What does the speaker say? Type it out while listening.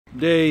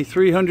Day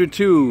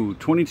 302,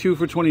 22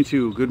 for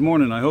 22. Good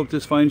morning. I hope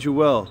this finds you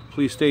well.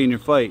 Please stay in your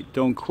fight.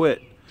 Don't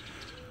quit.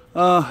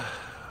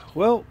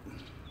 Well,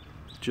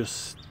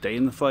 just stay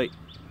in the fight.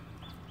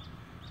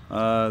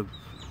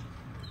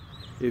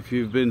 If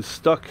you've been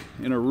stuck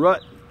in a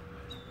rut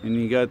and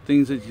you got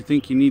things that you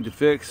think you need to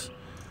fix,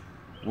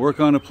 work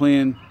on a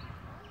plan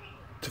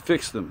to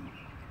fix them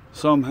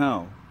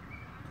somehow.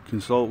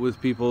 Consult with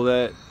people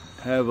that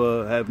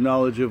have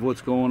knowledge of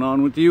what's going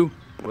on with you,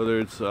 whether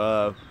it's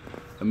a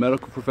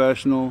medical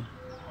professional,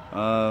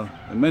 a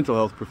mental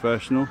health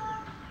professional.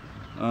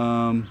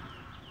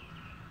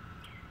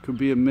 Could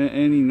be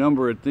any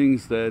number of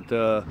things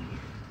that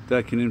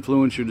can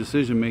influence your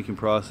decision-making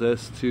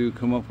process to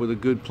come up with a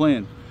good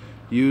plan.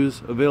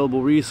 Use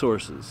available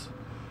resources.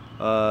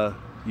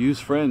 Use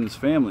friends,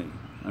 family.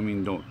 I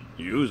mean, don't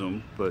use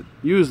them, but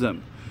use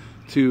them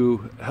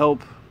to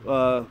help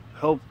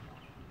come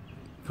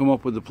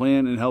up with a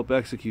plan and help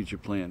execute your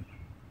plan.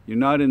 You're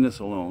not in this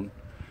alone.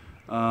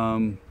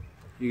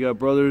 You got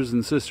brothers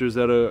and sisters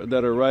that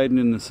are riding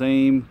in the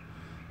same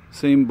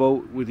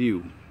boat with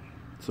you.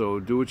 So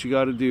do what you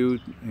got to do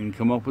and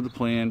come up with a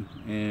plan,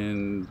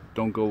 and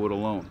don't go it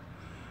alone.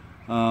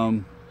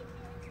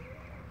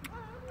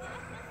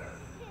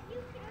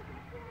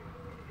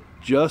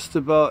 Just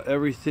about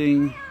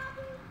everything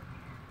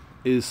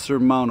is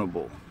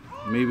surmountable.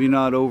 Maybe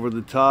not over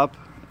the top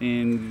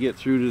and get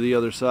through to the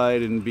other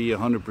side and be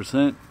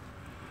 100%,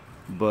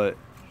 but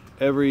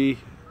every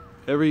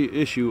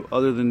issue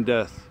other than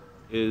death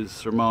is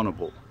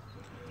surmountable.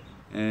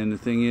 And the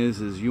thing is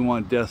you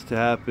want death to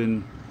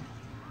happen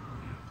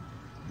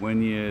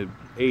when you're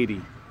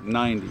 80,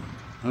 90,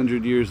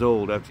 100 years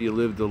old, after you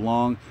lived a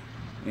long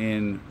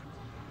and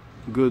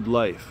good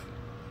life.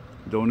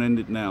 Don't end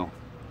it now.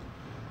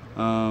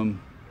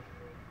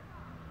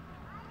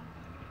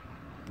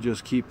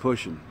 Just keep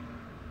pushing.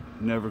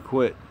 Never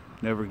quit.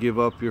 Never give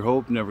up your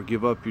hope. Never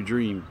give up your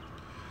dream.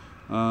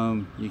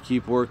 You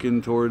keep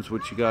working towards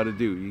what you got to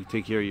do. You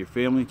take care of your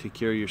family, take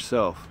care of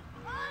yourself.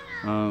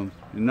 And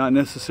not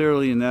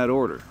necessarily in that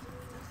order.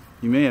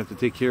 You may have to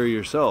take care of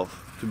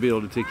yourself to be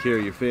able to take care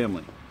of your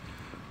family.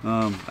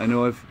 I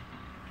know if...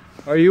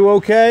 Are you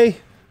okay?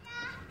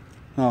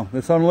 Oh,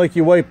 that sounded like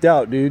you wiped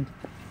out, dude.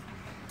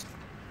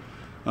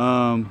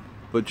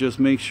 But just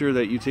make sure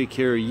that you take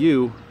care of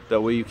you.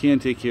 That way you can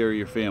take care of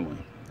your family.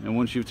 And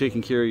once you've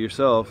taken care of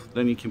yourself,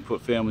 then you can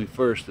put family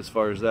first as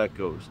far as that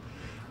goes.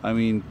 I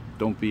mean,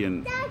 don't be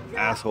an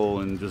asshole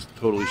and just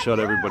totally shut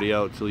everybody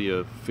out till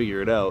you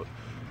figure it out.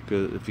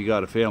 Because if you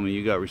got a family,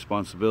 you got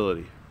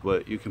responsibility.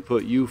 But you can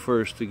put you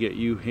first to get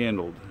you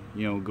handled.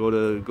 You know,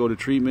 go to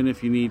treatment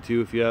if you need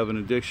to, if you have an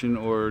addiction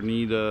or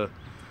need your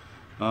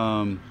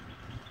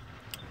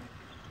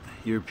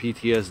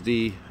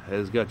PTSD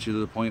has got you to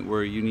the point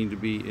where you need to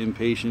be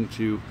inpatient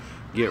to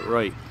get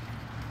right.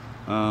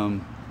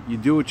 You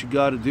do what you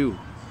got to do,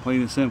 plain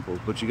and simple.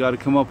 But you got to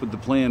come up with the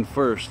plan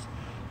first.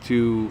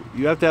 You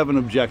have to have an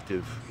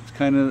objective. It's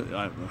kind of,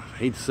 I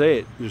hate to say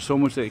it, there's so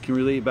much that can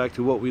relate back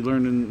to what we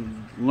learned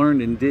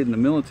and did in the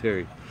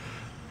military.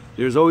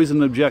 There's always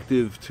an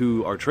objective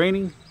to our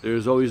training.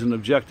 There's always an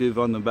objective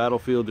on the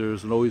battlefield.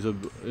 There's always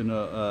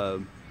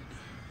an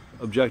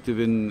objective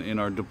in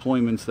our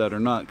deployments that are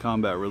not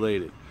combat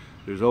related.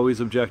 There's always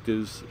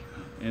objectives,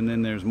 and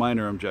then there's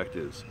minor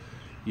objectives.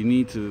 You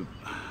need to,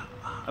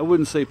 I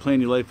wouldn't say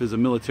plan your life as a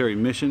military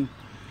mission,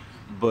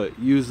 but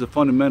use the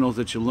fundamentals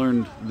that you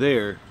learned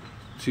there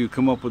to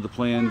come up with a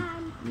plan.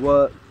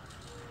 What?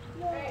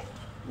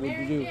 What'd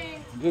you do?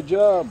 Good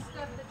job.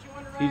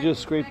 He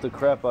just scraped the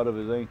crap out of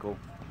his ankle.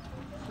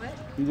 What?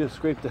 He just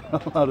scraped the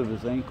hell out of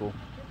his ankle.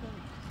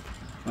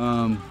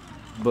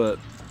 But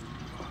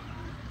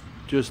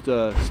just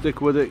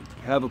stick with it,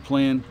 have a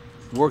plan,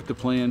 work the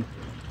plan,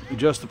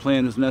 adjust the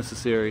plan as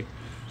necessary,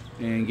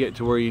 and get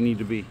to where you need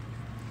to be.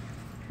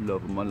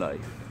 Love of my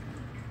life.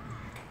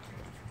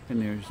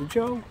 And there's the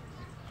Joe.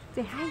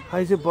 Say hi.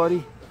 How's it,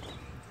 buddy?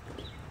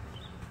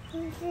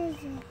 Yeah.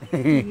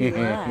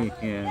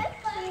 Yeah.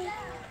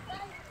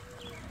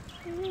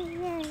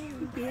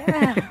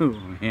 Yeah. Oh,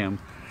 ham.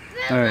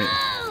 All right.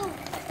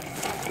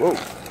 Whoa.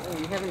 Oh,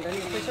 you haven't done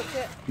your push-ups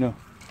yet? No.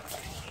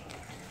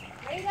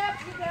 Wait up,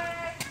 you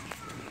guys!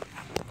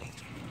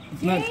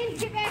 It's not.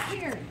 James, get back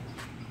here!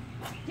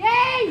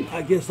 James!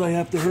 I guess I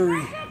have to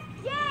hurry.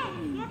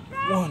 James, get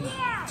back 1,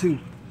 here! 2,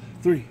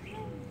 3,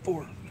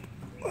 4,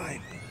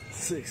 5,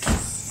 6,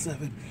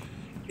 7,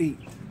 8,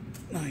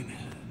 9,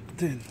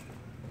 10,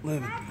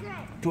 11,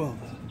 12,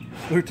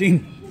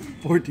 13,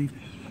 14,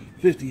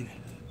 15,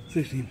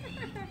 16,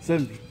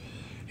 17,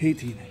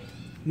 18,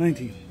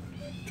 19,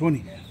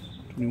 20,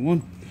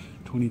 21,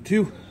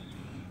 22.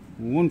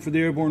 1 for the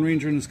Airborne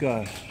Ranger in the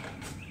sky.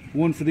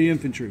 1 for the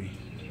infantry.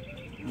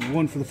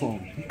 1 for the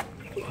phone.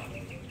 What?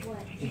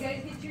 You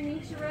guys get your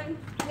knees run?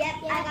 Yep,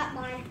 I got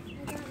mine.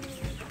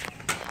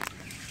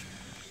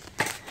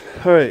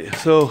 All right,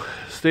 so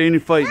stay in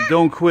your fight.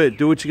 Don't quit.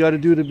 Do what you got to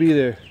do to be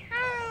there.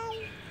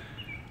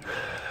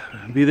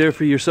 Be there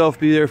for yourself.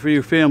 Be there for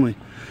your family.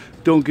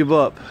 Don't give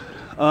up.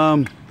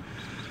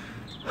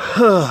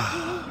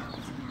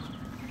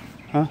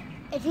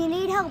 If you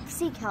need help,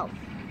 seek help.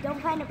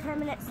 Don't find a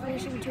permanent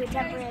solution to a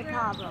temporary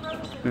problem.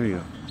 There you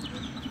go.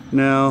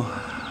 Now,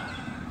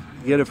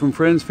 get it from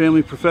friends,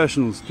 family,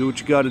 professionals. Do what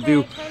you got to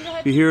do.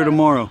 Be here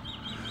tomorrow.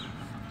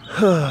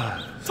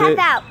 Tap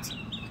out.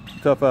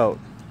 Tough out.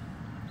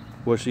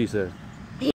 What she said.